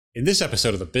In this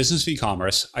episode of the Business of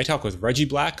E-commerce, I talk with Reggie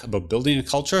Black about building a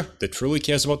culture that truly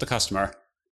cares about the customer.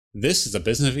 This is the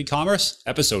Business of E-commerce,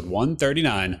 episode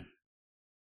 139.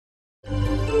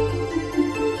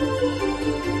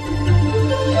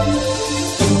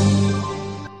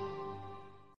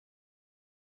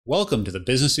 Welcome to the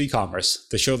Business of E-commerce,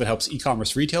 the show that helps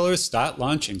e-commerce retailers start,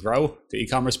 launch, and grow the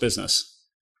e-commerce business.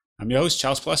 I'm your host,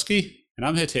 Charles Plesky, and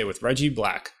I'm here today with Reggie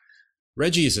Black.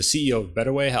 Reggie is the CEO of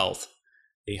Better Way Health,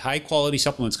 a high-quality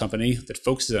supplements company that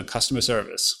focuses on customer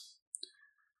service.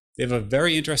 They have a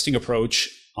very interesting approach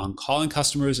on calling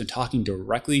customers and talking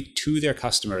directly to their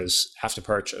customers after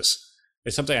purchase.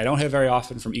 It's something I don't hear very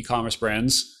often from e-commerce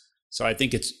brands, so I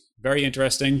think it's very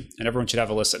interesting and everyone should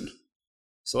have a listen.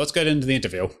 So let's get into the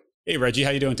interview. Hey, Reggie, how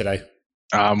you doing today?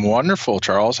 I'm wonderful,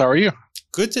 Charles. How are you?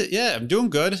 I'm doing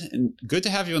good, and good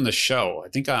to have you on the show. I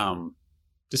think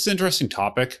this is an interesting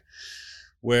topic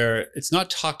where it's not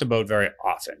talked about very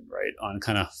often, right? On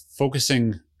kind of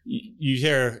focusing, you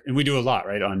hear, and we do a lot,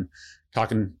 right? On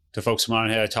talking to folks from on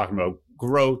here, talking about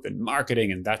growth and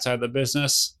marketing and that side of the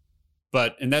business.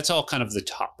 And that's all kind of the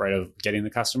top, right, of getting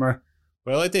the customer.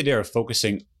 But I like the idea of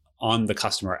focusing on the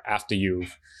customer after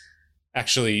you've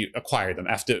actually acquired them,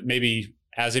 after maybe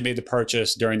as they made the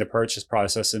purchase, during the purchase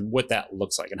process, and what that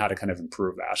looks like and how to kind of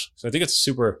improve that. So I think it's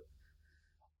super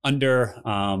under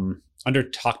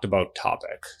talked about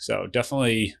topic. So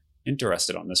definitely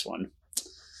interested on this one.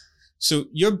 So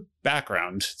your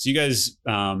background, so you guys,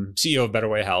 CEO of Better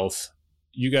Way Health,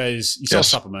 you sell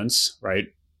supplements, right?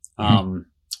 Mm-hmm.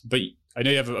 But I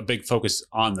know you have a big focus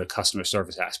on the customer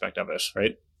service aspect of it,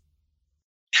 right?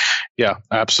 Yeah,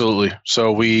 absolutely.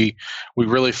 So we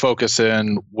really focus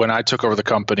in. When I took over the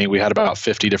company, we had about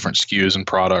 50 different SKUs and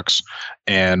products,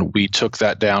 and we took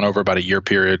that down over about a year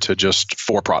period to just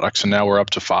 4 products, and now we're up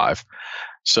to 5.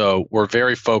 So we're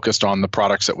very focused on the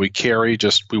products that we carry.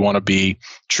 We want to be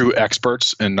true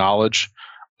experts in knowledge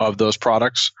of those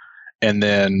products, and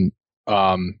then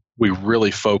we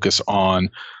really focus on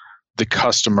the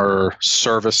customer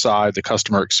service side, the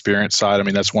customer experience side. I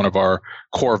mean, that's one of our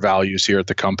core values here at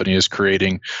the company, is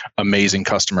creating amazing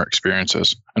customer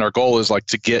experiences. And our goal is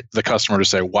to get the customer to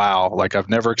say, wow, I've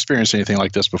never experienced anything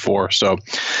like this before. So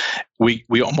we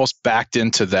almost backed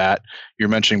into that. You're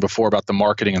mentioning before about the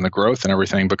marketing and the growth and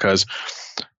everything, because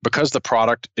the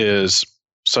product is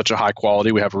such a high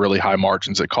quality, we have really high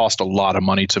margins. It costs a lot of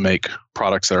money to make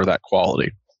products that are that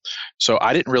quality. So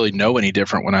I didn't really know any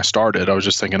different when I started. I was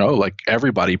just thinking,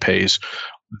 everybody pays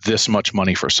this much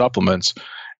money for supplements.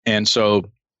 And so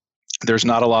there's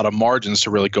not a lot of margins to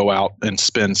really go out and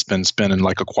spend and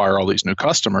acquire all these new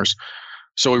customers.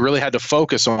 So we really had to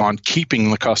focus on keeping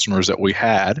the customers that we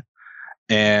had.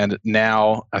 And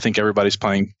now I think everybody's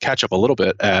playing catch up a little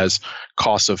bit as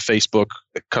costs of Facebook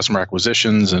customer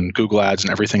acquisitions and Google ads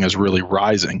and everything is really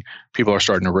rising. People are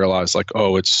starting to realize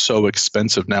it's so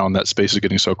expensive now, and that space is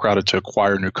getting so crowded to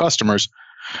acquire new customers.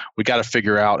 We got to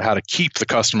figure out how to keep the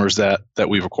customers that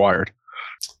we've acquired.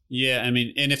 Yeah, I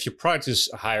mean, and if your product is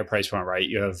a higher price point, right,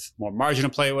 you have more margin to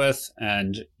play with,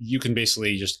 and you can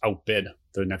basically just outbid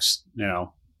the next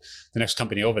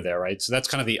company over there, right? So that's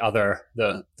kind of the other,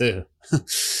 the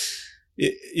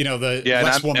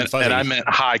less warm and fuzzy. And I meant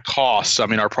high costs. I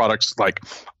mean, our products,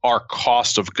 our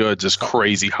cost of goods is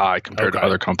crazy high compared to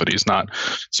other companies. Not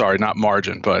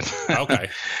margin, but okay.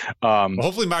 Well,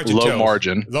 hopefully margin low too.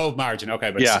 margin. Low margin, okay,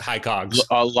 but high COGS.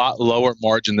 A lot lower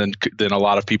margin than a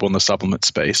lot of people in the supplement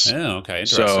space. Oh, okay,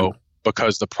 interesting. So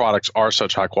because the products are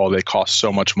such high quality, they cost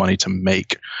so much money to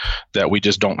make that we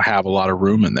just don't have a lot of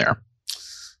room in there.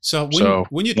 So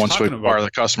when you're once talking we acquire the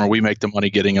customer, we make the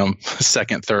money getting them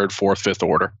second, third, fourth, fifth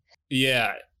order.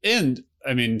 Yeah. And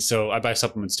I mean, so I buy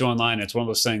supplements too online. It's one of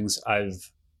those things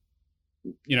I've,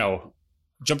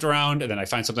 jumped around, and then I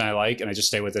find something I like and I just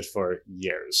stay with it for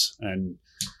years. And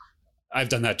I've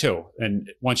done that too. And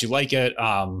once you like it,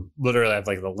 literally I have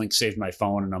the link saved in my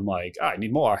phone, and I'm like, I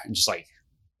need more. And just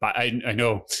I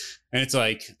know. And it's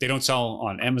they don't sell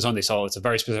on Amazon. It's a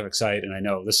very specific site. And I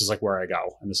know this is where I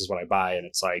go and this is what I buy. And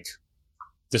it's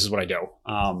this is what I do.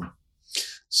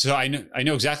 So I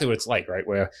know exactly what it's like, right?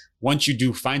 Where once you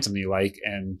do find something you like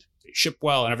and they ship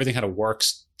well and everything kind of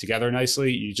works together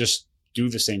nicely, you just do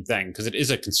the same thing, because it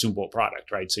is a consumable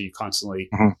product, right? So you constantly,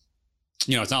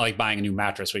 it's not like buying a new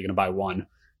mattress where you're going to buy one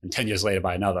and 10 years later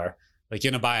buy another. You're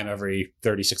going to buy them every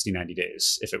 30, 60, 90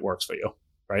 days if it works for you,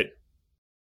 right?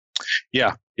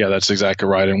 Yeah, that's exactly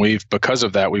right. And because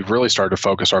of that, we've really started to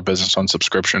focus our business on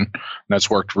subscription. And that's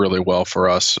worked really well for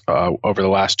us over the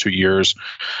last 2 years.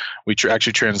 We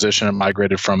actually transitioned and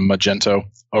migrated from Magento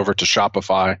over to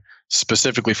Shopify,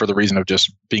 specifically for the reason of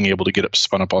just being able to get it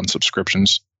spun up on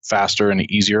subscriptions faster and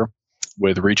easier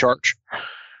with recharge.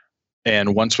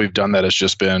 And once we've done that,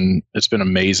 it's been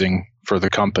amazing for the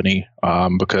company,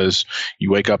 because you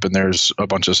wake up and there's a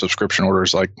bunch of subscription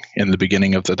orders like in the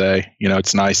beginning of the day.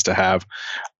 It's nice to have,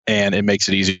 and it makes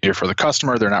it easier for the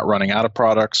customer. They're not running out of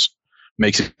products.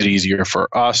 Makes it easier for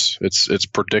us. It's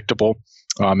predictable,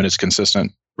 and it's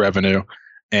consistent revenue.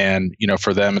 And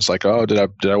for them, it's like, oh, did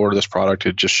I order this product?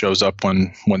 It just shows up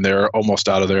when they're almost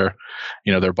out of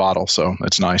their bottle. So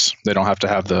it's nice. They don't have to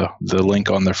have the link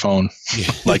on their phone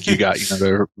like you got.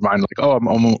 They're reminded like, oh,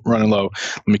 I'm running low.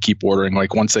 Let me keep ordering.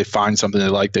 Like once they find something they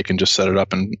like, they can just set it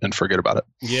up and forget about it.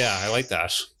 Yeah, I like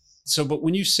that. So, but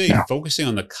when you say focusing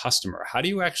on the customer, how do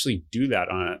you actually do that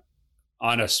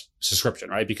on a subscription,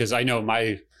 right? Because I know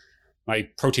my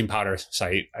protein powder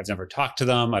site, I've never talked to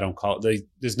them. I don't call it.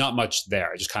 There's not much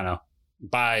there. I just kind of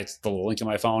buy. It's the little link in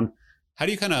my phone. How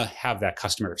do you kind of have that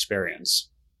customer experience?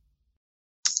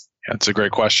 Yeah, it's a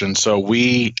great question. So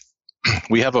we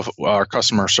have our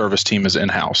customer service team is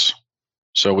in-house.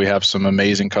 So we have some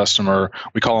amazing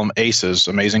we call them ACEs,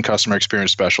 amazing customer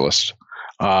experience specialists.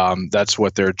 That's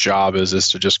what their job is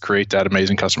to just create that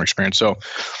amazing customer experience. So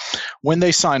when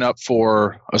they sign up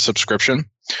for a subscription,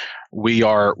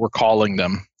 we're calling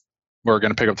them. We're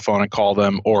going to pick up the phone and call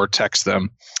them or text them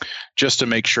just to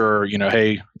make sure,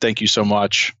 hey, thank you so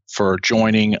much for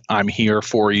joining. I'm here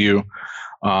for you.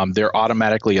 They're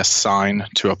automatically assigned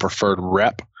to a preferred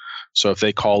rep. So if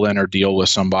they call in or deal with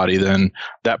somebody, then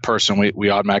that person, we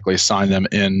automatically assign them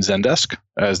in Zendesk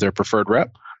as their preferred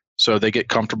rep. So they get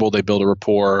comfortable, they build a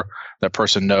rapport. That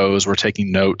person knows we're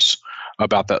taking notes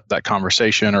about that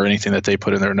conversation or anything that they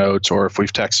put in their notes, or if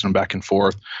we've texted them back and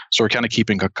forth. So we're kind of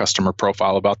keeping a customer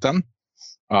profile about them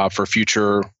for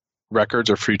future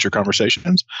records or future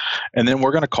conversations. And then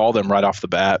we're going to call them right off the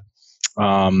bat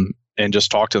and just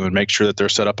talk to them and make sure that they're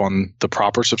set up on the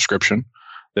proper subscription.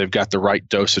 They've got the right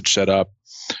dosage set up.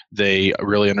 They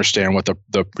really understand what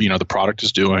the product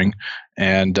is doing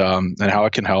and how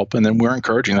it can help. And then we're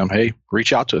encouraging them, hey,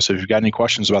 reach out to us if you've got any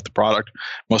questions about the product.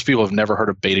 Most people have never heard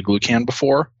of beta glucan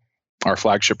before, our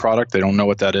flagship product. They don't know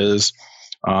what that is.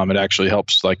 It actually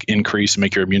helps like increase and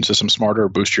make your immune system smarter or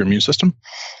boost your immune system.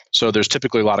 So there's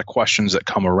typically a lot of questions that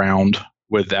come around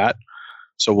with that.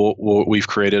 So we've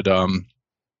created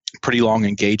pretty long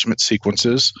engagement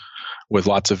sequences with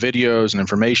lots of videos and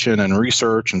information and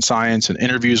research and science and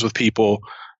interviews with people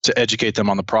to educate them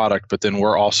on the product. But then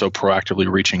we're also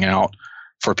proactively reaching out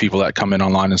for people that come in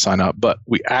online and sign up. But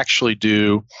we actually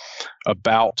do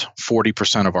about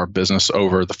 40% of our business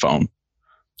over the phone.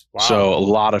 Wow. So a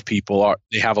lot of people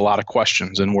they have a lot of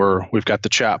questions, and we've got the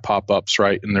chat pop-ups,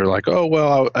 right? And they're like, oh,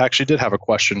 well, I actually did have a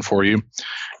question for you.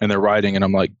 And they're writing, and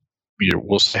I'm like,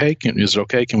 we'll say, hey, is it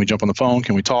okay? Can we jump on the phone?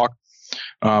 Can we talk?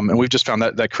 And we've just found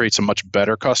that creates a much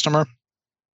better customer.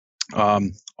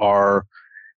 Our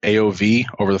AOV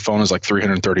over the phone is like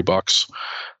 $330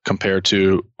 compared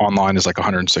to online is like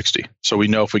 160. So we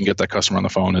know if we can get that customer on the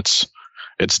phone, it's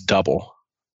double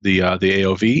the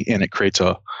AOV, and it creates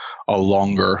a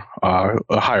longer,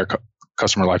 a higher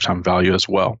customer lifetime value as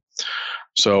well.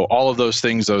 So all of those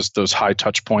things, those high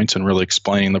touch points, and really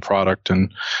explaining the product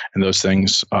and those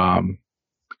things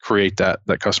create that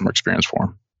customer experience for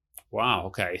them. Wow.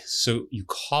 Okay. So you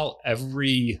call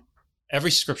every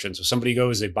subscription. So somebody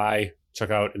goes, they buy,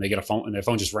 check out, and they get a phone, and their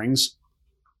phone just rings.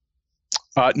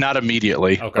 Not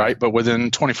immediately, okay. Right? But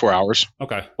within 24 hours,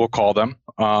 okay, we'll call them.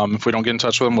 If we don't get in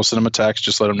touch with them, we'll send them a text.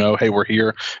 Just let them know, hey, we're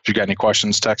here. If you got any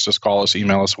questions, text us, call us,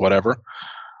 email us, whatever.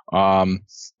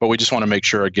 But we just want to make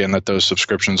sure, again, that those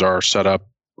subscriptions are set up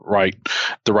right,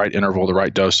 the right interval, the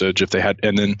right dosage.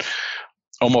 And then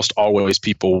almost always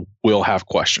people will have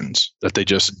questions that they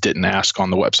just didn't ask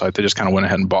on the website. They just kind of went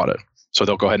ahead and bought it. So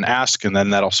they'll go ahead and ask, and then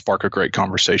that'll spark a great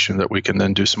conversation that we can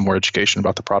then do some more education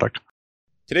about the product.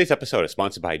 Today's episode is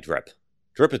sponsored by Drip.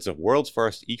 Drip is the world's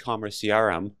first e-commerce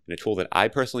CRM and a tool that I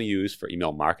personally use for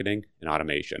email marketing and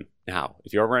automation. Now,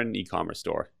 if you're ever in an e-commerce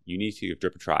store, you need to give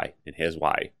Drip a try, and here's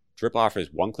why. Drip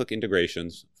offers one-click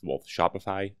integrations for both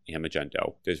Shopify and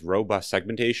Magento. There's robust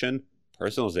segmentation,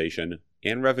 personalization,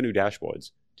 and revenue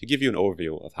dashboards to give you an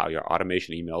overview of how your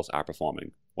automation emails are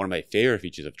performing. One of my favorite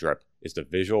features of Drip is the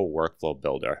Visual Workflow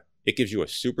Builder. It gives you a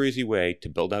super easy way to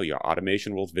build out your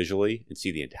automation rules visually and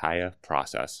see the entire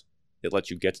process. It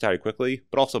lets you get started quickly,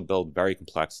 but also build very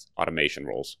complex automation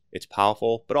rules. It's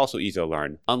powerful, but also easy to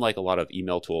learn, unlike a lot of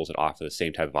email tools that offer the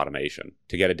same type of automation.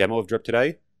 To get a demo of Drip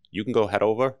today, you can go head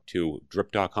over to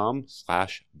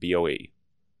drip.com/BOE.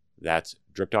 That's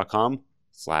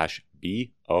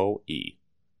drip.com/BOE.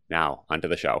 Now, onto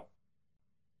the show.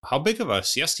 How big of a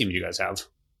CS team do you guys have?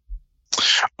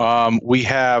 We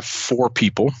have 4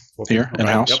 people here in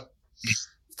house. Yep.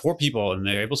 4 people, and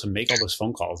they're able to make all those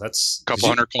phone calls. That's a couple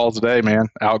hundred calls a day, man.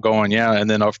 Outgoing, yeah, and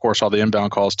then of course all the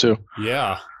inbound calls too.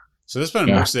 Yeah. So they spend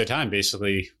most of their time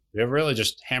basically. They're really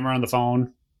just hammer on the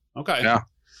phone. Okay. Yeah.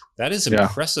 That is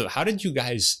impressive. How did you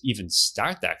guys even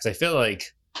start that? Because I feel like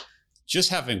just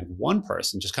having one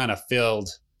person just kind of filled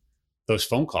those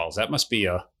phone calls. That must be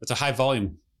it's a high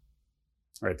volume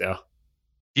right there.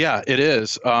 Yeah, it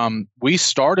is. We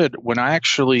started when I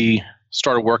actually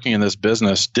started working in this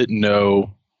business, didn't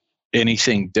know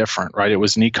anything different, right? It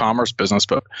was an e-commerce business,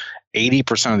 but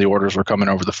 80% of the orders were coming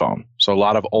over the phone. So a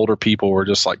lot of older people were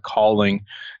just like calling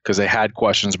because they had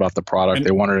questions about the product.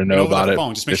 They wanted to know about it.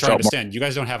 Phone, just make sure I understand. You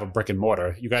guys don't have a brick and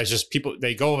mortar. You guys just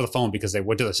they go over the phone because they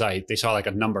went to the site. They saw like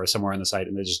a number somewhere on the site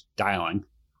and they're just dialing.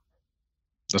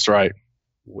 That's right.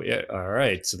 All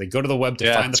right. So they go to the web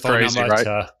to find the phone number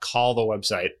to call the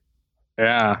website.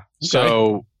 Yeah. Okay.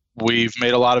 So we've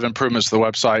made a lot of improvements to the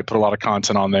website, put a lot of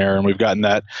content on there, and we've gotten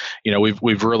that,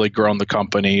 we've really grown the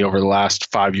company over the last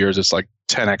 5 years. It's like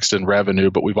 10x in revenue,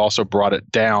 but we've also brought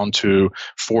it down to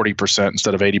 40%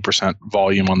 instead of 80%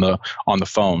 volume on the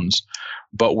phones.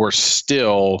 But we're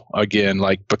still, again,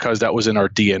 like, because that was in our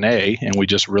DNA and we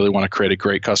just really want to create a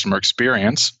great customer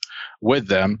experience with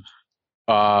them.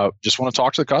 Just want to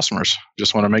talk to the customers.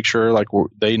 Just want to make sure like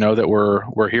they know that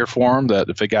we're here for them. That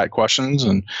if they got questions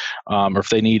and or if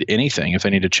they need anything, if they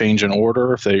need to change an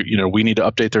order, if they we need to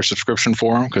update their subscription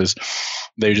for them because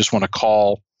they just want to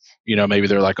call. Maybe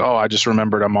they're like, oh, I just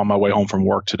remembered I'm on my way home from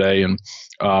work today, and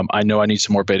I know I need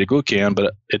some more beta glucan,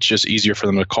 but it's just easier for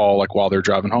them to call like while they're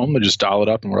driving home. They just dial it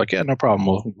up, and we're like, yeah, no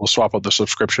problem. We'll swap up the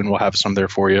subscription. We'll have some there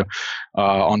for you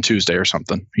on Tuesday or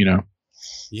something.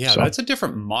 Yeah, so that's a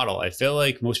different model. I feel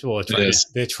like most people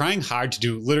they're trying hard to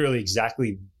do literally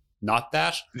exactly not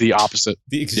that. The opposite.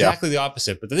 The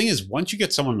opposite. But the thing is, once you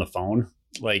get someone on the phone,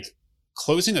 like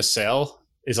closing a sale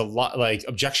is a lot like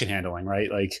objection handling, right?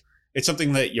 Like it's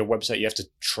something that your website you have to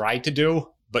try to do,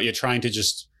 but you're trying to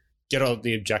just get all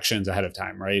the objections ahead of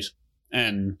time, right?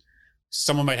 And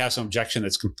someone might have some objection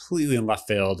that's completely in left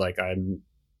field. Like I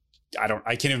don't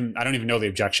even know the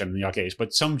objection in your case,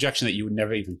 but some objection that you would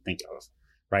never even think of.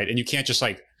 Right. And you can't just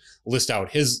like list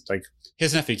out here's an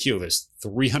FAQ. There's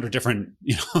 300 different,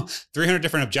 300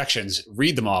 different objections,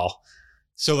 read them all.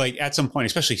 So like at some point,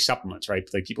 especially supplements, right?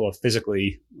 Like people are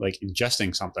physically like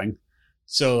ingesting something.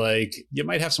 So like you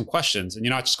might have some questions and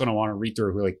you're not just going to want to read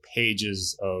through like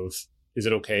pages of, is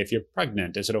it okay if you're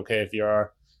pregnant? Is it okay if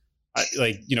you're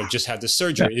just had this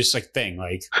surgery? Just like thing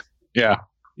like,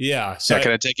 yeah. So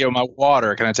can I take it with my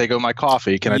water? Can I take it with my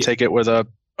coffee? Can I take it with a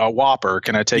Whopper?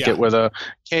 Can I take it with a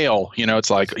kale?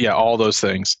 It's like, all those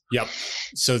things. Yep.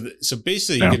 So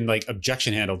basically you can like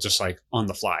objection handle just like on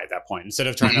the fly at that point. Instead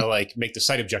of trying to like make the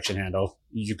site objection handle,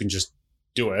 you can just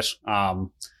do it.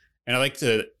 And I like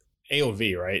the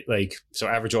AOV, right? Like, so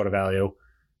average order value,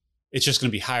 it's just going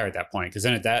to be higher at that point. Because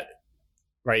then at that,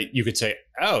 right, you could say,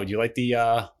 oh, do you like the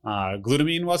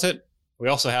glutamine, was it? We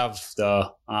also have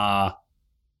the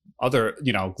other,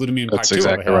 glutamine part 2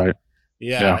 exactly over here. Right.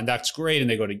 Yeah, and that's great, and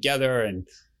they go together,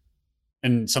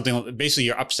 and something. Basically,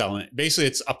 you're upselling. Basically,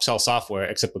 it's upsell software,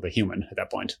 except with a human at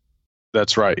that point.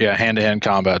 That's right. Yeah, hand-to-hand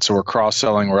combat. So we're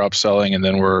cross-selling, we're upselling, and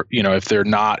then we're,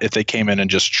 if they came in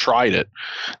and just tried it,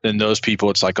 then those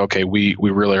people, it's like, okay, we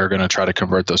really are going to try to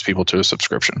convert those people to a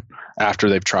subscription after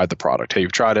they've tried the product. Hey,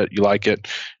 you've tried it, you like it,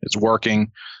 it's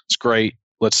working, it's great.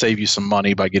 Let's save you some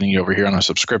money by getting you over here on a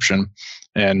subscription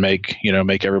and make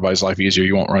everybody's life easier.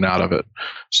 You won't run out of it.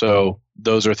 So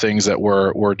those are things that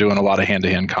we're doing a lot of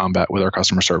hand-to-hand combat with our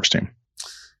customer service team.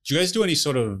 Do you guys do any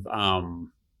sort of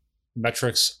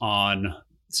metrics on,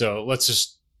 so let's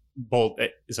just bolt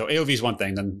it. So AOV is one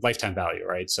thing, then lifetime value,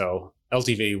 right? So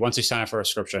LTV, once they sign up for a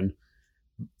subscription,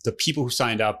 the people who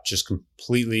signed up just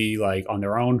completely like on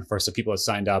their own versus the people that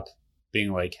signed up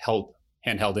being like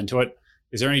handheld into it.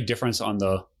 Is there any difference on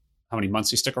how many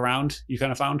months you stick around you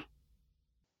kind of found?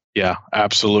 Yeah,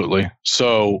 absolutely.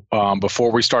 So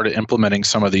before we started implementing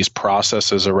some of these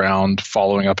processes around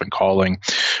following up and calling,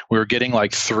 we were getting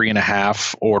like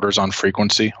 3.5 orders on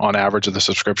frequency on average of the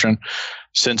subscription.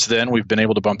 Since then, we've been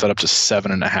able to bump that up to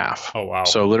 7.5. Oh, wow.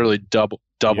 So literally double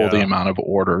the amount of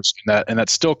orders. And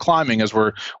that's still climbing as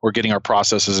we're getting our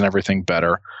processes and everything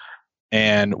better.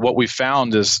 And what we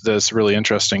found is this really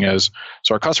interesting is,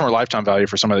 so our customer lifetime value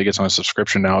for somebody that gets on a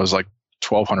subscription now is like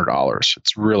 $1,200.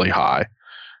 It's really high.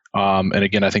 And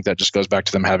again, I think that just goes back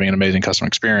to them having an amazing customer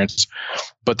experience.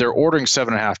 But they're ordering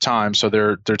 7.5 times, so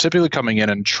they're typically coming in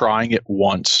and trying it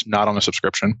once, not on a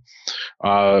subscription.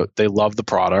 They love the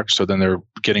product, so then they're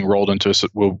getting rolled into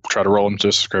we'll try to roll them into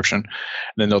a subscription. And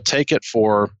then they'll take it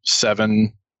for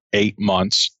 7-8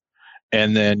 months,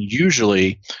 and then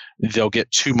usually they'll get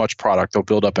too much product. They'll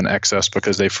build up an excess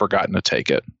because they've forgotten to take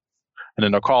it. And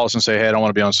then they'll call us and say, hey, I don't want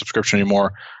to be on subscription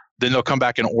anymore. Then they'll come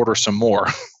back and order some more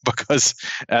because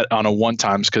on a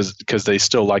one-times because they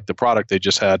still like the product. They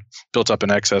just had built up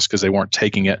an excess because they weren't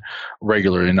taking it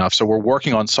regularly enough. So we're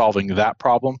working on solving that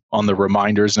problem on the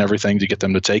reminders and everything to get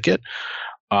them to take it.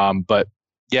 But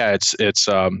yeah, it's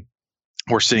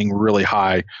we're seeing really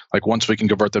high, like once we can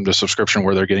convert them to subscription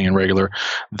where they're getting in regular,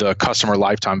 the customer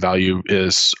lifetime value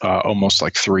is almost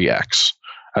like 3x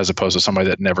as opposed to somebody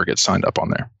that never gets signed up on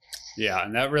there. Yeah,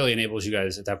 and that really enables you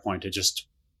guys at that point to just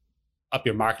up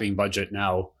your marketing budget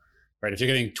now, right? If you're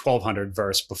getting 1,200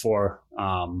 versus before,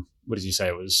 what did you say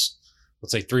it was?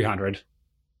 Let's say 300.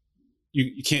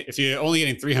 You can't, if you're only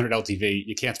getting 300 LTV,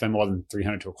 you can't spend more than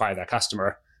 300 to acquire that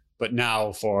customer. But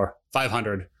now for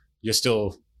 500, you're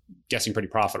still guessing pretty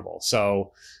profitable.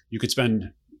 So you could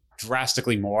spend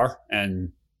drastically more,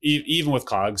 and even with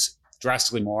COGS,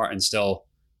 drastically more, and still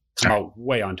come out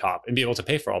way on top and be able to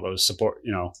pay for all those support,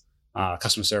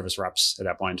 customer service reps at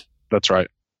that point. That's right.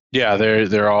 Yeah,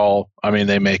 they're all, I mean,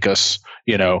 they make us,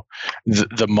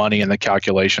 the money and the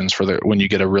calculations for when you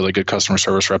get a really good customer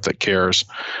service rep that cares,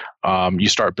 you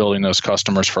start building those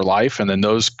customers for life. And then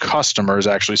those customers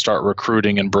actually start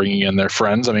recruiting and bringing in their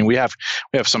friends. I mean, we have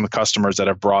some customers that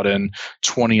have brought in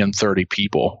 20 and 30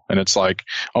 people. And it's like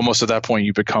almost at that point,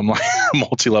 you become like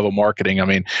multi-level marketing. I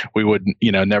mean, we would,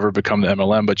 never become the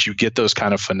MLM, but you get those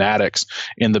kind of fanatics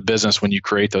in the business when you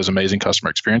create those amazing customer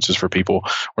experiences for people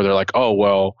where they're like, oh,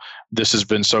 well, this has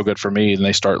been so good for me. And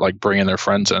they start like bringing their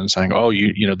friends in and saying, oh,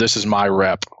 this is my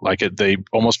rep. Like they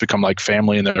almost become like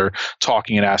family, and they're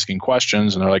talking and asking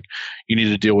questions, and they're like, you need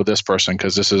to deal with this person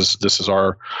because this is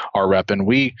our rep. And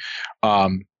we,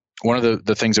 one of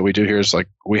the things that we do here is like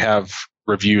we have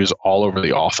reviews all over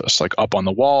the office, like up on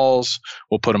the walls.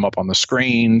 We'll put them up on the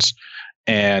screens,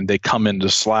 and they come into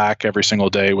Slack every single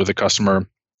day with the customer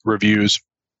reviews.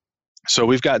 So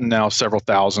we've gotten now several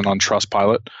thousand on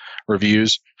Trustpilot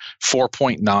reviews,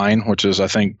 4.9, which is,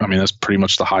 that's pretty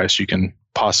much the highest you can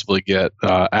possibly get,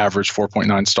 average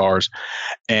 4.9 stars.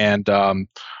 And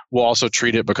we'll also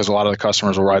treat it because a lot of the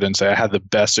customers will write in and say, I had the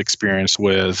best experience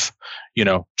with,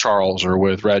 Charles or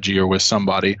with Reggie or with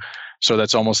somebody. So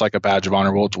that's almost like a badge of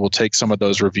honor. We'll take some of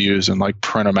those reviews and like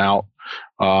print them out,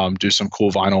 do some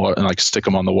cool vinyl and like stick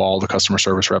them on the wall of the customer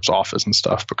service rep's office and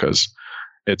stuff, because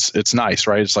it's nice,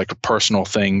 right? It's like a personal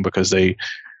thing because they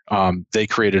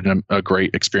created a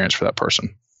great experience for that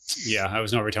person. Yeah, I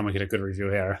always know every time we get a good review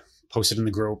here, post it in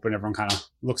the group, and everyone kind of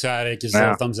looks at it, gives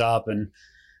a thumbs up, and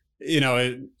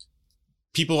I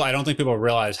don't think people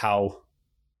realize how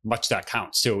much that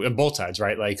counts too, on both sides,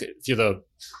 right? Like if you're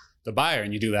the buyer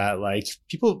and you do that, like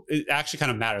people, it actually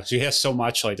kind of matters. You hear so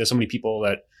much, like there's so many people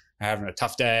that are having a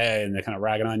tough day and they're kind of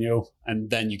ragging on you, and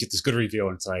then you get this good review,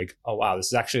 and it's like, oh wow, this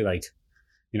is actually like,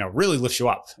 really lifts you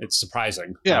up. It's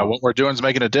surprising. Yeah, what we're doing is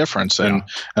making a difference. And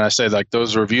I say like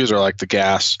those reviews are like the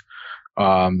gas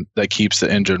that keeps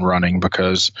the engine running,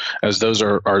 because as those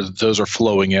are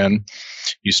flowing in,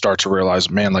 you start to realize,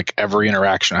 man, like every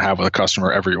interaction I have with a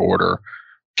customer, every order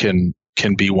can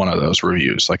be one of those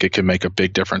reviews. Like it can make a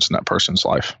big difference in that person's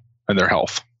life and their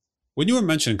health. When you were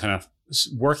mentioning kind of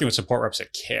working with support reps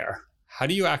that care, how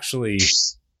do you actually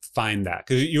find that?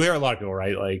 Because you hear a lot of people,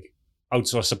 right? Like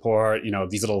outsource support,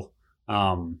 these little,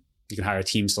 you can hire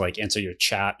teams to like answer your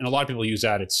chat. And a lot of people use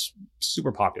that. It's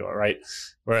super popular, right?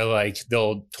 Where like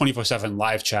they'll 24/7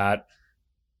 live chat,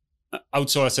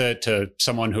 outsource it to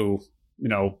someone who,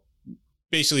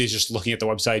 basically is just looking at the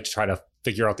website to try to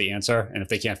figure out the answer. And if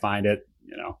they can't find it,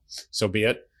 so be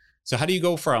it. So how do you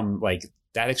go from like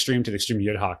that extreme to the extreme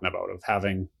you're talking about of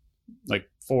having like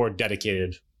 4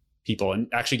 dedicated people and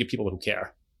actually get people who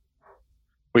care?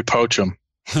 We poach them.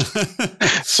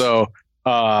 So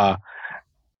I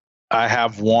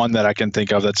have one that I can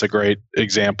think of that's a great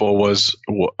example. Was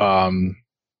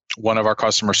one of our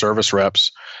customer service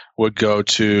reps would go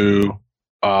to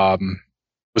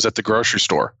was at the grocery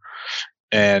store,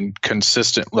 and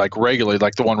regularly,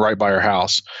 like the one right by her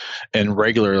house, and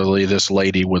regularly this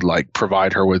lady would like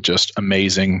provide her with just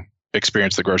amazing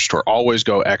experience at the grocery store. Always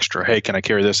go extra. Hey, can I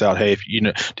carry this out? Hey,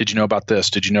 did you know about this?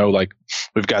 Did you know, like,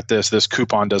 we've got this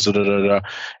coupon does it,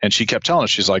 and she kept telling us,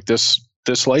 she's like, this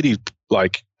lady,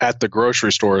 like at the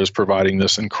grocery store, is providing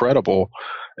this incredible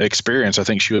experience. I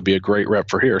think she would be a great rep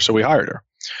for here. So we hired her.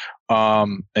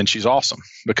 And she's awesome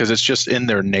because it's just in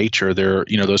their nature. They're,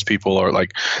 those people are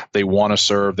like, they want to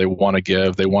serve, they want to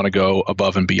give, they want to go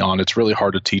above and beyond. It's really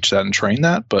hard to teach that and train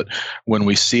that. But when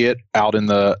we see it out in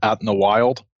the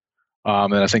wild,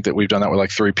 and I think that we've done that with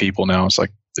like 3 people now, it's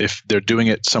like if they're doing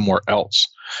it somewhere else.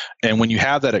 And when you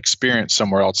have that experience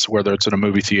somewhere else, whether it's in a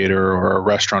movie theater or a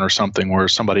restaurant or something where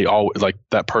somebody like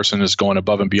that person is going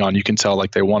above and beyond, you can tell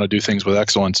like they want to do things with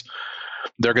excellence.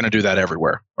 They're going to do that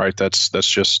everywhere, right? That's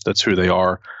who they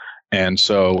are. And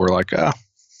so we're like, want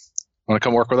to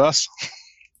come work with us?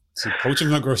 So poach them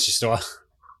in the grocery store.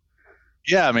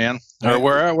 Yeah, man. Or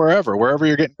wherever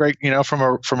you're getting great, from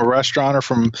a restaurant or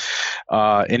from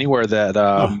anywhere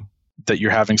that that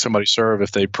you're having somebody serve.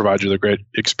 If they provide you the great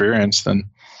experience, then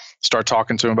start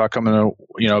talking to them about coming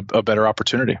to a better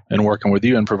opportunity and working with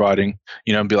you and providing,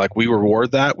 and be like, we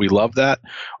reward that, we love that,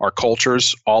 our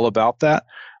culture's all about that.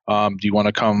 Do you want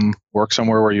to come work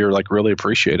somewhere where you're like really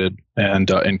appreciated and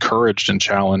encouraged and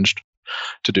challenged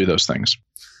to do those things?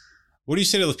 What do you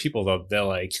say to those people though? They're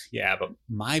like, yeah, but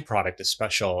my product is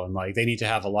special, and like they need to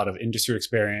have a lot of industry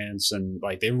experience, and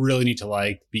like they really need to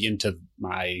like be into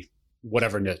my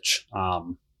whatever niche.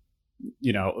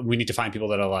 We need to find people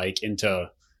that are like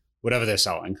into whatever they're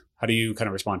selling. How do you kind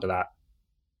of respond to that?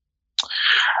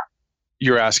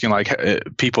 You're asking like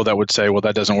people that would say, well,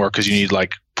 that doesn't work because you need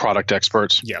like product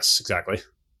experts. Yes, exactly.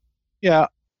 Yeah.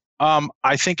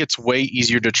 I think it's way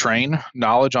easier to train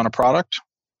knowledge on a product.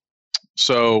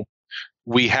 So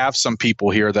we have some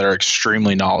people here that are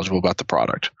extremely knowledgeable about the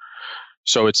product.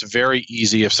 So it's very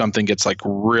easy if something gets like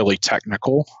really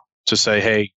technical to say,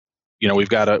 hey, we've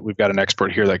got an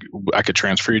expert here that I could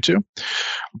transfer you to.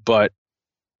 But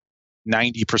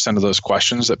 90% of those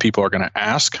questions that people are going to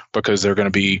ask, because they're going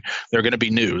to be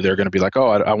new. They're going to be like, oh,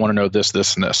 I want to know this,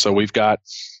 this, and this. So we've got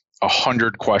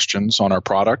 100 questions on our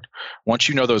product. Once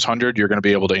you know those 100, you're going to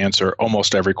be able to answer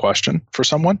almost every question for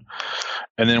someone.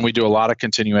 And then we do a lot of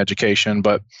continuing education,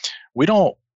 but we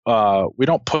don't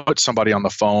put somebody on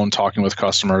the phone talking with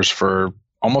customers for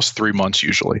almost 3 months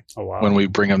usually. Oh, wow. When we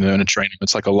bring them in and train them.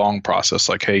 It's like a long process.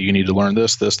 Like, hey, you need to learn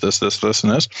this,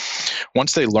 and this.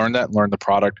 Once they learn that and learn the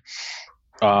product,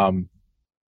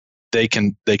 they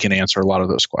can answer a lot of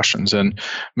those questions. And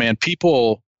man,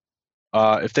 people,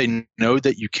 if they know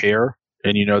that you care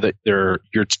and you know that you're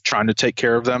trying to take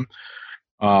care of them,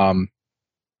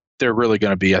 they're really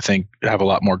going to be, I think, have a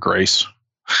lot more grace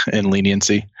and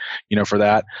leniency, for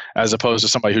that, as opposed to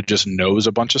somebody who just knows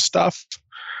a bunch of stuff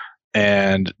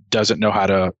and doesn't know how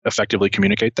to effectively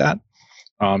communicate that.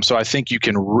 So I think you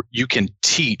can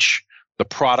teach the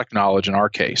product knowledge in our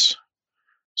case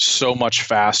so much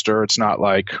faster. It's not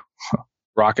like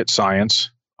rocket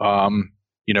science,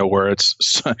 where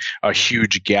it's a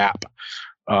huge gap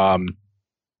of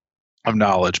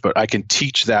knowledge. But I can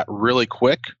teach that really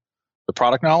quick, the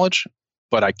product knowledge,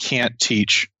 but I can't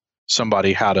teach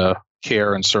somebody how to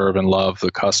care and serve and love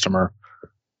the customer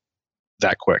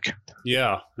that quick.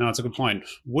 Yeah, no, that's a good point.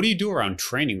 What do you do around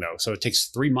training though? So it takes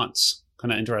 3 months.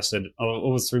 Kind of interested.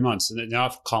 Over 3 months. And now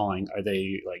calling, are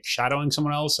they like shadowing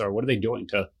someone else, or what are they doing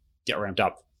to get ramped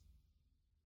up?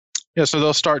 Yeah, so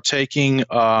they'll start taking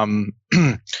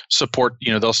support.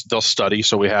 They'll study.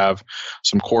 So we have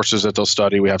some courses that they'll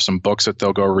study. We have some books that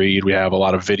they'll go read. We have a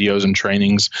lot of videos and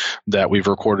trainings that we've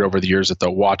recorded over the years that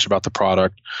they'll watch about the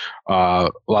product. A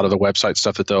lot of the website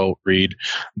stuff that they'll read.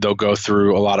 They'll go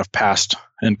through a lot of past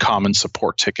and common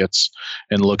support tickets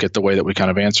and look at the way that we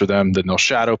kind of answer them. Then they'll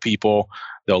shadow people.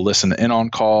 They'll listen in on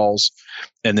calls,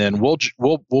 and then we'll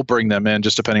bring them in,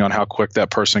 just depending on how quick that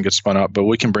person gets spun up. But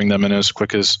we can bring them in as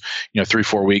quick as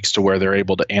 3-4 weeks to where they're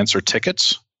able to answer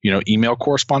tickets, email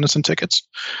correspondence and tickets,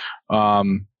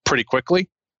 pretty quickly,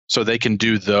 so they can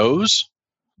do those.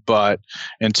 But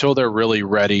until they're really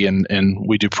ready, and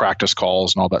we do practice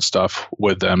calls and all that stuff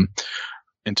with them,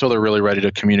 until they're really ready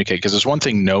to communicate. Because it's one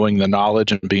thing knowing the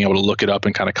knowledge and being able to look it up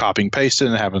and kind of copy and paste it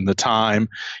and having the time,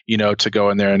 to go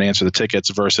in there and answer the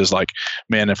tickets, versus like,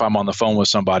 man, if I'm on the phone with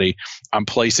somebody, I'm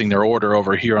placing their order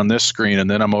over here on this screen, and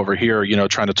then I'm over here,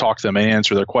 trying to talk to them and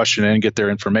answer their question and get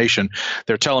their information.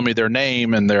 They're telling me their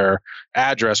name and their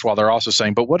address while they're also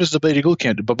saying, but what is the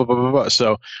beta-glucan? Blah, blah, blah, blah, blah.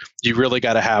 So you really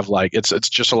got to have it's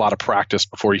just a lot of practice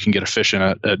before you can get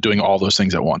efficient at doing all those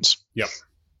things at once. Yep.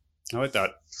 I like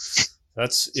that.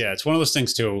 It's one of those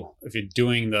things too. If you're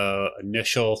doing the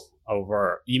initial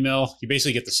over email, you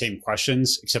basically get the same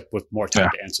questions except with more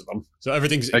time to answer them. So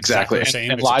everything's exactly the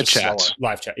same. And live chat.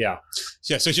 Live chat, yeah.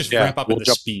 So it's just ramp up in the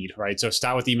speed, right? So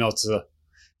start with email to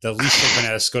the least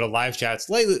synchronous, go to live chat,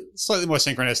 slightly more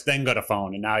synchronous, then go to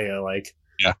phone, and now you're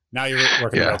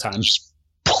working real time. Just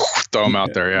throw them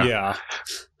out there, Yeah.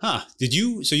 Huh.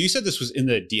 So you said this was in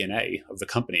the DNA of the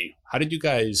company. How did you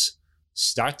guys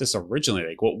start this originally?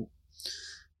 Like, what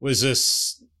was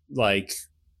this like?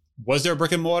 Was there a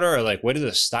brick and mortar, or like, where did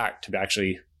it start to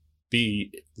actually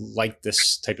be like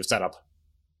this type of setup?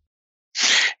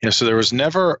 Yeah, so there was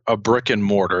never a brick and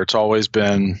mortar. It's always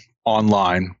been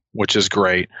online, which is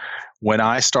great. When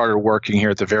I started working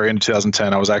here at the very end of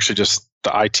 2010, I was actually just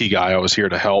the IT guy. I was here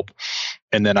to help.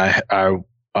 And then I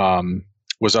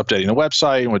was updating the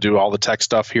website and would do all the tech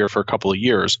stuff here for a couple of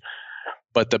years.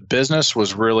 But the business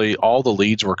was really, all the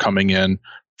leads were coming in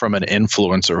from an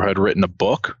influencer who had written a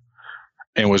book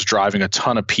and was driving a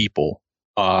ton of people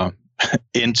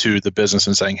into the business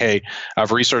and saying, hey,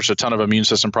 I've researched a ton of immune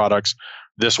system products.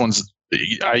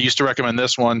 I used to recommend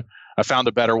this one. I found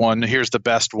a better one. Here's the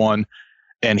best one.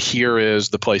 And here is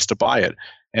the place to buy it.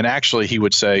 And actually, he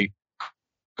would say,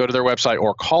 go to their website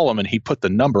or call them. And he put the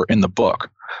number in the book.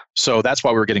 So that's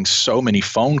why we were getting so many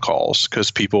phone calls,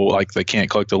 because people, they can't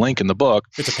click the link in the book.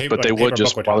 It's a paper, but they would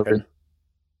just.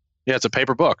 Yeah, it's a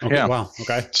paper book. Okay, yeah. Wow.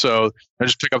 Okay. So I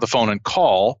just pick up the phone and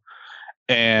call.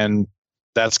 And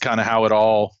that's kind of how it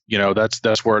all,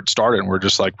 that's where it started. And we're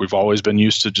just we've always been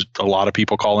used to just a lot of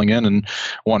people calling in and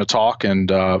want to talk and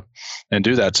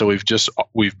do that. So we've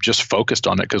just focused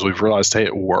on it because we've realized, hey,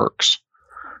 it works.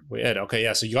 Weird. Okay.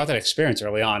 Yeah. So you got that experience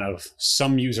early on of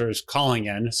some users calling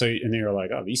in. And you're like,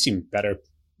 oh, these seem better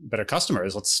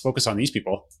customers. Let's focus on these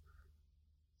people.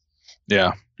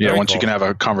 Yeah. Yeah. Very Once cool. You can have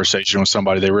a conversation with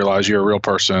somebody, they realize you're a real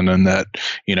person and that,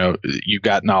 you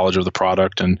got knowledge of the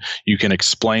product and you can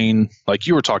explain, like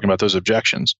you were talking about, those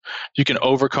objections. You can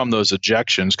overcome those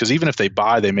objections because even if they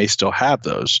buy, they may still have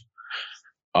those.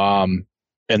 And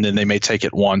then they may take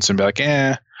it once and be like,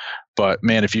 but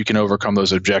man, if you can overcome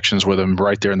those objections with them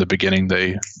right there in the beginning,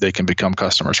 they can become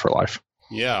customers for life.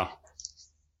 Yeah.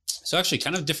 So actually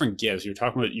kind of different gears. You're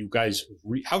talking about you guys,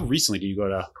 how recently did you go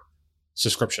to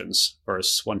subscriptions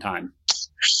versus one time?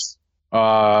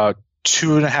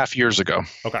 2.5 years ago.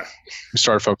 Okay. We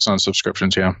started focusing on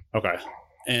subscriptions. Yeah. Okay.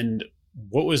 And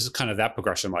what was kind of that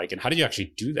progression like? And how did you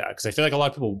actually do that? Because I feel like a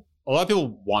lot of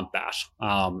people want that.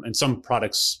 And some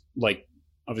products, like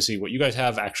obviously what you guys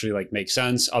have, actually make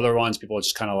sense. Other ones, people are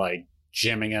just kind of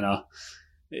jamming in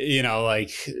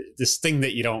this thing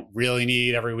that you don't really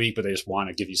need every week, but they just want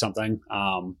to give you something.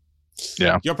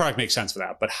 Yeah. Your product makes sense for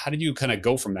that. But how did you kind of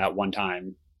go from that one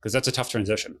time? Because that's a tough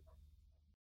transition.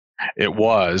 It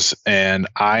was. And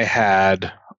I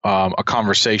had a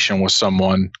conversation with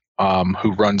someone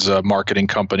who runs a marketing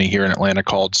company here in Atlanta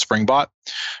called Springbot.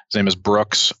 His name is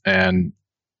Brooks. And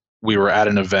we were at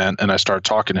an event and I started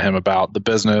talking to him about the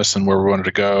business and where we wanted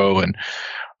to go. And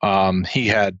he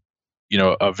had,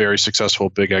 a very successful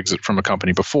big exit from a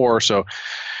company before. So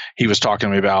he was talking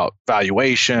to me about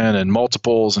valuation and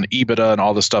multiples and EBITDA and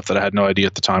all this stuff that I had no idea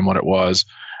at the time what it was.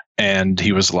 And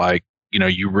he was like,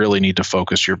 you really need to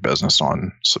focus your business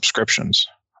on subscriptions.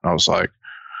 And I was like,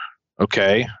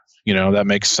 okay, that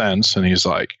makes sense. And he's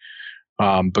like,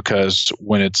 because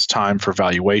when it's time for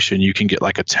valuation, you can get a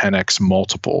 10x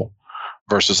multiple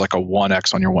versus a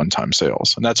 1x on your one-time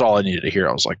sales. And that's all I needed to hear.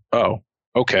 I was like, oh,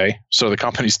 okay. So the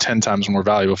company's 10 times more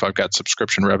valuable if I've got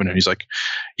subscription revenue. And he's like,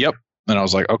 yep. And I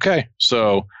was like, okay.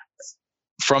 So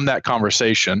from that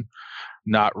conversation,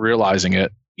 not realizing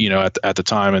it, at the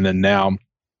time, and then now,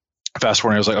 fast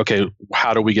forward, I was like, okay,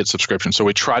 how do we get subscription? So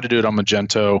we tried to do it on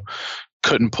Magento,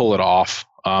 couldn't pull it off.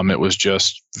 It was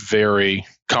just very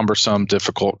cumbersome,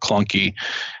 difficult, clunky.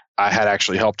 I had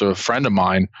actually helped a friend of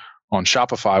mine on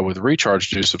Shopify with Recharge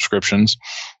do subscriptions,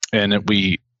 and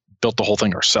we built the whole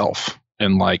thing ourselves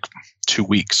in 2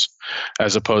 weeks,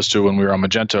 as opposed to when we were on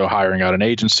Magento hiring out an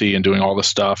agency and doing all this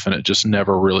stuff, and it just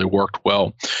never really worked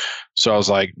well. So I was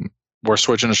like, we're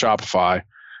switching to Shopify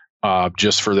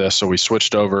just for this. So we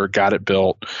switched over, got it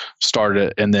built, started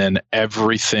it, and then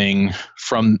everything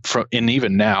from and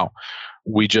even now,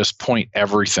 we just point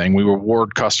everything. We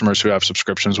reward customers who have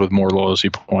subscriptions with more loyalty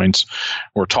points.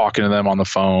 We're talking to them on the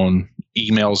phone.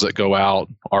 Emails that go out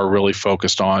are really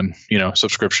focused on,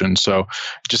 subscriptions. So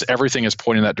just everything is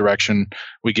pointing that direction.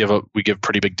 We give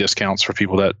pretty big discounts for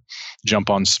people that jump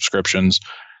on subscriptions.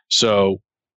 So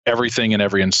everything and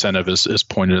every incentive is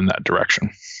pointed in that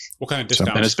direction. What kind of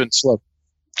discounts? And it's been slow.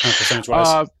 Kind of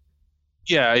percentage-wise?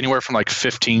 Yeah, anywhere from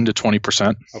 15 to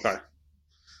 20%. Okay.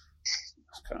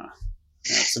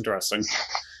 That's interesting.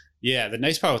 Yeah, the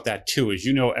nice part with that too is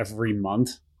every month,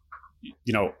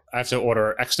 I have to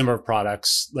order X number of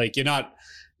products.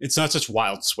 It's not such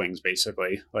wild swings,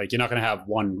 basically. You're not going to have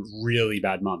one really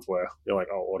bad month where you're like,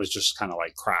 oh, orders just kind of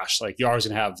crash. You're always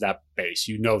going to have that base.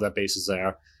 That base is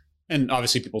there. And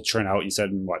obviously people churn out, you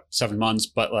said in 7 months,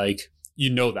 but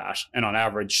you know that. And on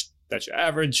average, that's your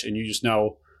average. And you just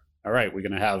know, all right, we're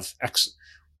going to have X.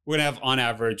 We're going to have on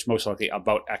average, most likely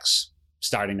about X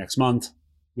starting next month.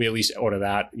 We at least order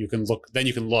that. You can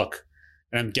look,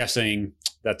 and I'm guessing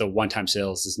that the one-time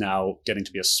sales is now getting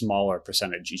to be a smaller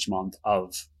percentage each month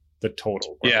of the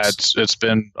total. Gross. Yeah, it's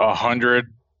been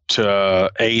 100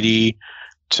 to 80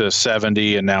 to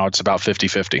 70, and now it's about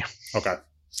 50-50. Okay.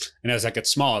 And as that gets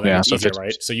smaller, then it's easier,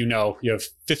 right? So you have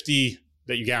 50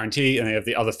 that you guarantee, and then you have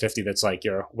the other 50 that's like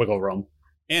your wiggle room.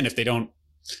 And if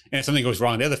something goes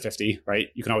wrong in the other 50, right,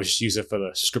 you can always just use it for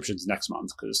the subscriptions next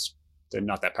month because they're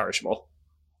not that perishable.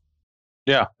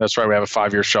 Yeah, that's right. We have a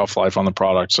 5-year shelf life on the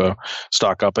product, so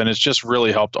stock up. And it's just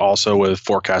really helped also with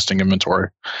forecasting inventory,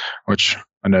 which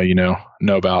I know you know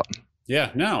about.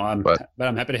 Yeah, no, but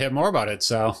I'm happy to hear more about it.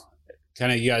 So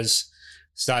kind of you guys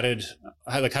started,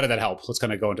 how did that help? Let's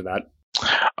kind of go into that.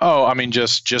 Oh, I mean,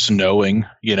 just knowing,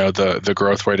 the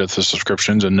growth rate of the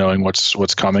subscriptions and knowing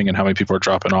what's coming and how many people are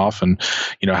dropping off and,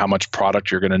 how much product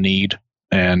you're going to need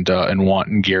and want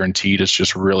and guaranteed. It's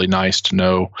just really nice to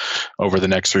know over the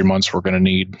next 3 months we're going to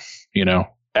need,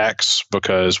 X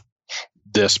because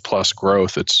this plus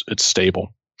growth, it's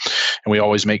stable. And we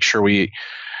always make sure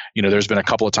there's been a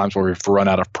couple of times where we've run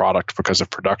out of product because of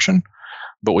production,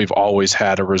 but we've always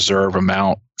had a reserve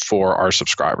amount for our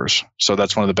subscribers. So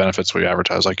that's one of the benefits we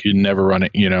advertise. Like you never run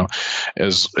it,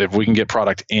 is if we can get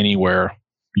product anywhere,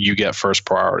 you get first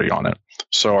priority on it.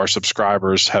 So our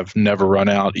subscribers have never run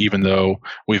out, even though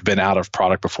we've been out of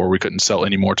product before. We couldn't sell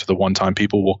any more to the one-time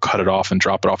people. We'll cut it off and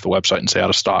drop it off the website and say out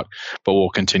of stock, but we'll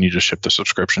continue to ship the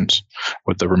subscriptions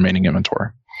with the remaining inventory.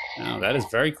 Oh, that is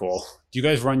very cool. Do you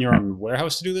guys run your own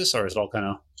warehouse to do this, or is it all kind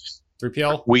of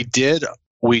 3PL?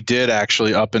 We did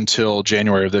actually up until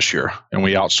January of this year, and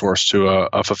we outsourced to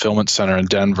a fulfillment center in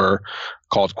Denver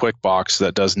called QuickBox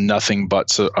that does nothing but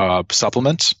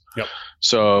supplements. Yep.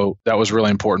 So that was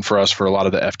really important for us for a lot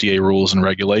of the FDA rules and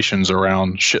regulations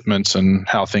around shipments and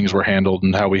how things were handled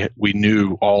and how we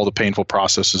knew all the painful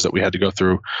processes that we had to go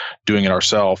through doing it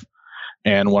ourselves.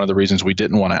 And one of the reasons we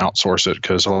didn't want to outsource it,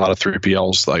 because a lot of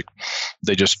 3PLs, like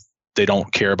they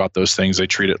don't care about those things. They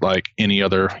treat it like any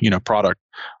other, product.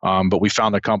 But we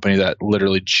found a company that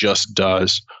literally just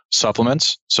does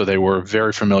supplements. So they were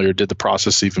very familiar, did the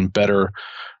process even better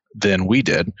than we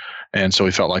did. And so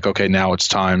we felt like, okay, now it's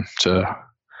time to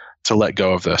let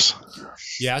go of this.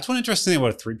 Yeah, that's one interesting thing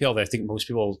about a 3PL that I think most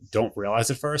people don't realize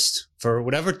at first. For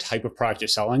whatever type of product you're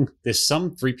selling, there's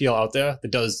some 3PL out there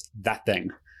that does that thing.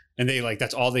 And they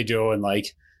that's all they do. And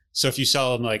so if you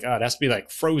sell them it has to be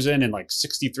frozen in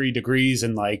 63 degrees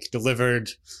and delivered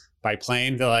by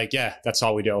plane, they're like, yeah, that's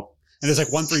all we do. And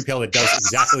there's one 3PL that does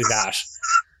exactly that.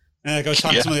 And I was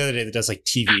talking to someone the other day that does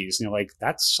TVs, and you're like,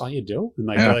 that's all you do? And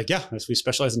they're like, yeah, we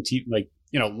specialize in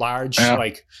large,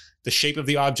 the shape of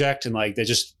the object, and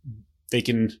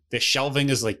their shelving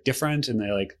is different, and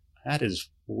they're like, that is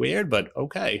weird, but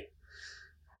okay.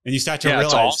 And you start to realize,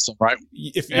 it's awesome, right?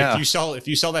 If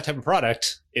you sell that type of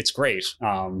product, it's great.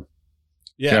 And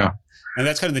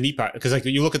that's kind of the neat part, because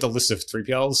you look at the list of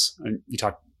 3PLs, and you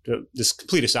talk this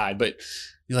complete aside, but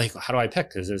you're like, how do I pick?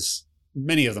 Because there's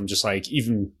many of them,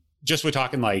 we're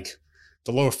talking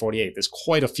the lower 48. There's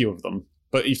quite a few of them,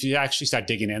 but if you actually start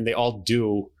digging in, they all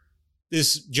do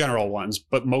this general ones,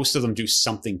 but most of them do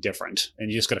something different,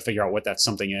 and you just got to figure out what that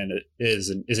something is,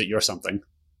 and is it your something?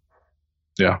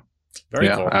 Yeah. Very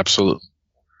cool. Absolutely.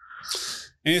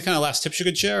 Any kind of last tips you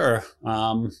could share,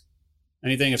 or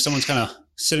anything? If someone's kind of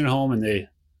sitting at home and they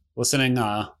listening,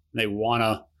 they want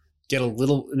to get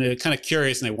they're kind of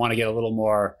curious and they want to get a little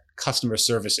more customer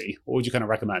servicey, what would you kind of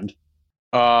recommend?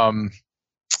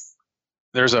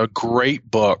 There's a great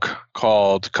book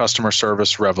called Customer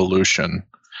Service Revolution.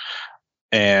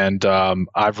 And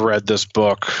I've read this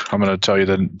book. I'm going to tell you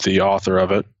the author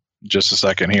of it in just a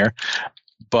second here.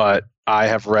 But I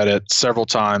have read it several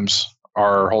times.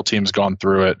 Our whole team's gone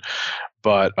through it.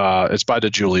 But it's by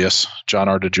John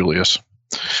R. DeJulius.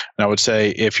 And I would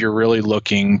say if you're really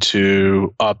looking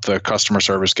to up the customer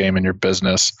service game in your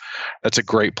business, that's a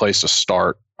great place to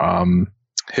start.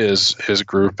 His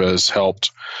group has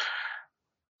helped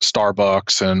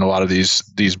Starbucks and a lot of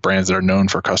these brands that are known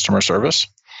for customer service.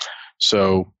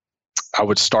 So I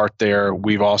would start there.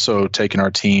 We've also taken our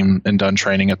team and done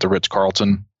training at the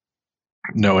Ritz-Carlton,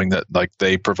 knowing that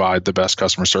they provide the best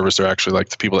customer service. They're actually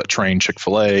the people that train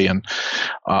Chick-fil-A. And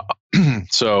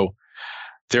so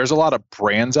there's a lot of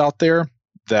brands out there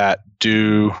that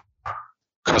do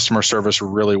customer service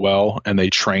really well, and they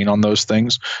train on those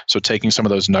things. So taking some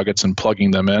of those nuggets and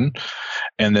plugging them in.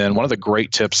 And then one of the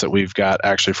great tips that we've got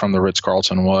actually from the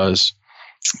Ritz-Carlton was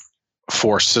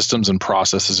for systems and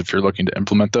processes, if you're looking to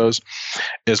implement those,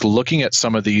 is looking at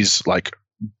some of these like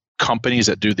companies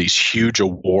that do these huge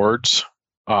awards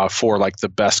for like the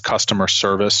best customer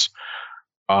service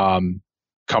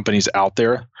companies out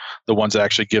there, the ones that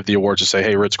actually give the awards to say,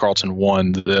 hey, Ritz-Carlton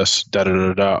won this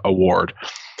award.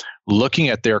 Looking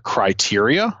at their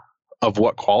criteria of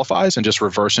what qualifies and just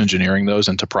reverse engineering those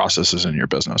into processes in your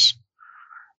business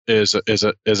is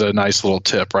a nice little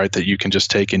tip, right? That you can just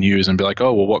take and use and be like,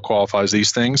 oh, well, what qualifies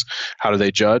these things? How do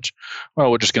they judge?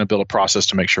 Well, we're just going to build a process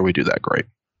to make sure we do that great.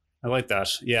 I like that.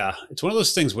 Yeah. It's one of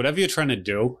those things, whatever you're trying to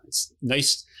do, it's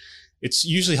nice. It's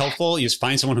usually helpful. You just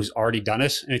find someone who's already done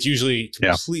it. And it's usually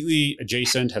completely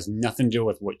adjacent, has nothing to do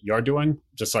with what you're doing.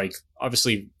 Just like,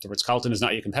 obviously, the Ritz-Carlton is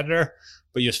not your competitor,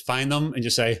 but you just find them and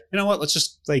just say, you know what, let's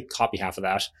just like copy half of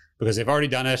that because they've already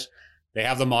done it. They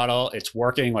have the model. It's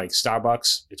working, like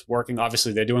Starbucks. It's working.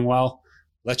 Obviously, they're doing well.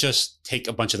 Let's just take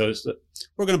a bunch of those.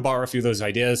 We're going to borrow a few of those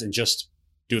ideas and just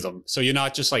do them. So you're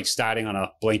not just like starting on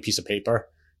a blank piece of paper.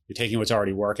 You're taking what's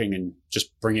already working and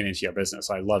just bringing it into your business.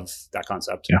 I love that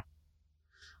concept.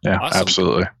 Yeah, awesome.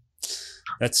 Absolutely.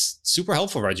 That's super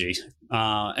helpful, Reggie.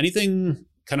 Anything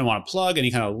kind of want to plug?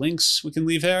 Any kind of links we can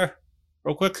leave here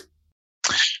real quick?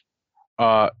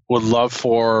 Would love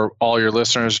for all your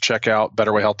listeners to check out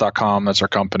betterwayhealth.com. That's our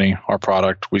company, our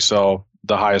product. We sell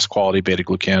the highest quality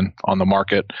beta-glucan on the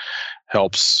market.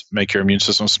 Helps make your immune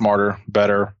system smarter,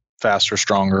 better, faster,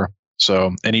 stronger.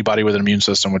 So anybody with an immune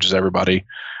system, which is everybody,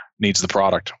 needs the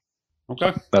product.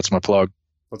 Okay. That's my plug.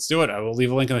 Let's do it. I will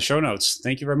leave a link in the show notes.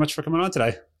 Thank you very much for coming on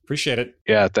today. Appreciate it.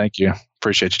 Yeah, thank you.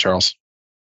 Appreciate you, Charles.